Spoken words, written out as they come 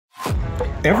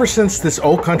Ever since this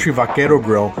Old Country Vaquero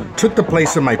Grill took the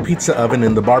place of my pizza oven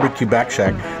in the barbecue back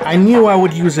shack, I knew I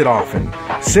would use it often.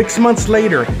 6 months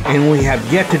later, and we have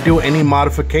yet to do any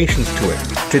modifications to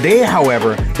it. Today,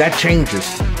 however, that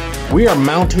changes. We are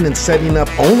mounting and setting up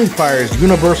Onlyfire's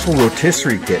Universal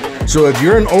Rotisserie Kit. So if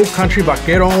you're an Old Country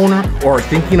Vaquero owner or are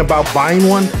thinking about buying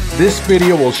one, this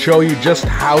video will show you just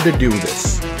how to do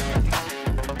this.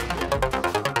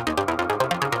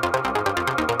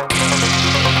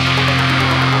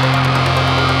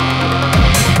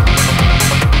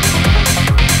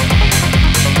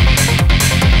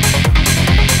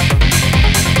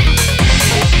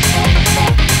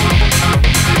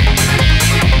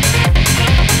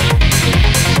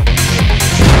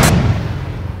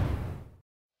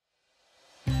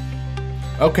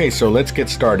 Okay, so let's get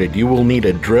started. You will need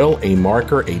a drill, a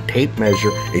marker, a tape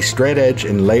measure, a straight edge,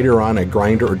 and later on a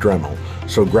grinder or Dremel.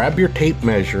 So grab your tape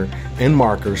measure and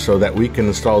marker so that we can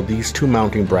install these two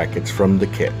mounting brackets from the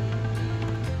kit.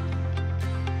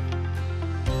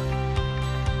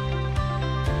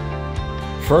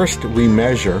 First, we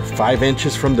measure 5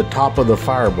 inches from the top of the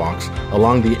firebox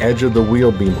along the edge of the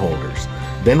wheel beam holders.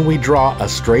 Then we draw a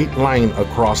straight line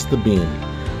across the beam.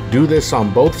 Do this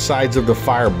on both sides of the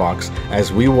firebox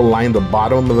as we will line the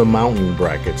bottom of the mounting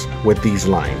brackets with these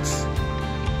lines.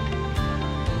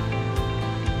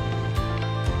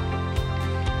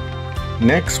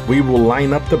 Next, we will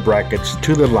line up the brackets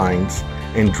to the lines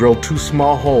and drill 2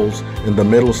 small holes in the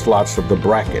middle slots of the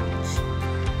brackets.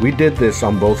 We did this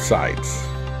on both sides.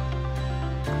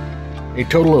 A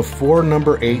total of 4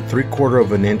 number 8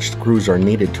 3/4 inch screws are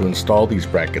needed to install these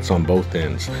brackets on both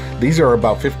ends. These are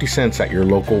about 50 cents at your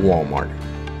local Walmart.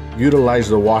 Utilize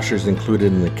the washers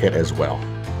included in the kit as well.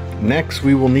 Next,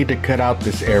 we will need to cut out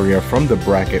this area from the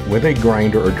bracket with a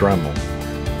grinder or Dremel.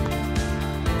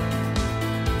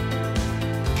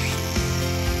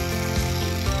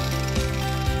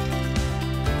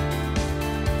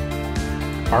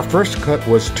 Our first cut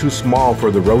was too small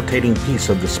for the rotating piece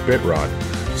of the spit rod.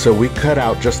 So we cut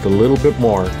out just a little bit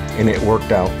more and it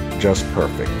worked out just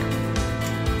perfect.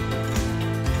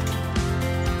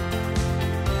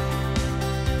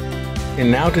 And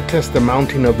now to test the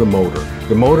mounting of the motor.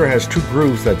 The motor has 2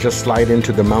 grooves that just slide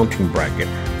into the mounting bracket.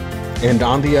 And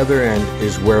on the other end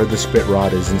is where the spit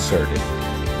rod is inserted.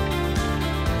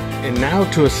 And now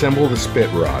to assemble the spit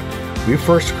rod. We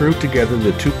first screw together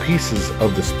the 2 pieces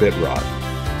of the spit rod.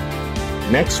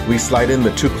 Next, we slide in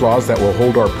the 2 claws that will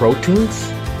hold our proteins.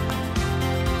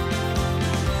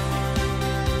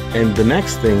 And the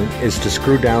next thing is to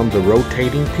screw down the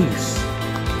rotating piece,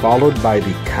 followed by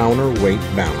the counterweight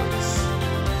balance.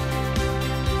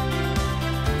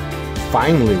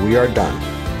 Finally, we are done.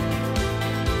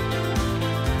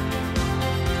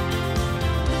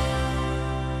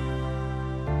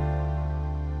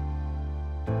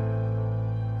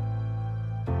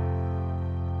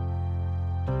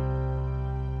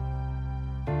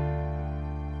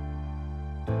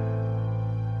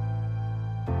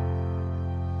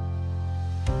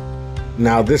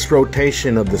 Now this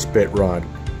rotation of the spit rod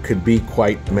could be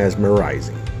quite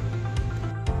mesmerizing.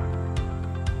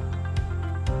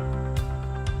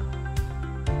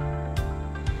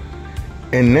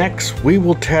 And next we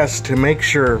will test to make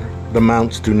sure the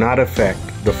mounts do not affect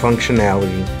the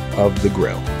functionality of the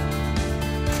grill.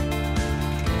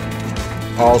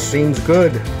 All seems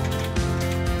good.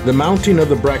 The mounting of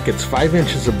the brackets 5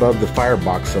 inches above the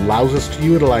firebox allows us to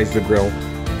utilize the grill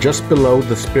just below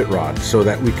the spit rod so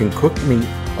that we can cook meat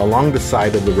along the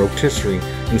side of the rotisserie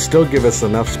and still give us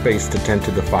enough space to tend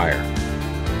to the fire.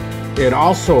 It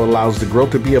also allows the grill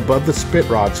to be above the spit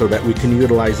rod so that we can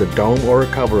utilize a dome or a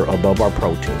cover above our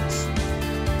proteins.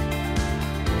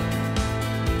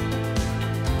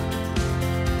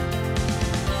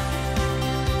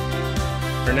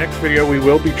 Our next video we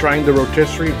will be trying the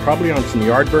rotisserie, probably on some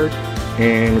Yardbird,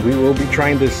 and we will be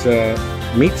trying this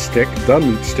meat stick, the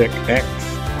Meat Stick X,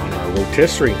 on our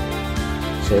rotisserie.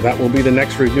 So that will be the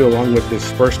next review along with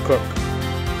this first cook.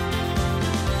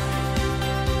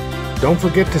 Don't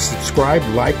forget to subscribe,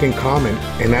 like, and comment,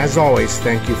 and as always,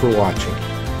 thank you for watching.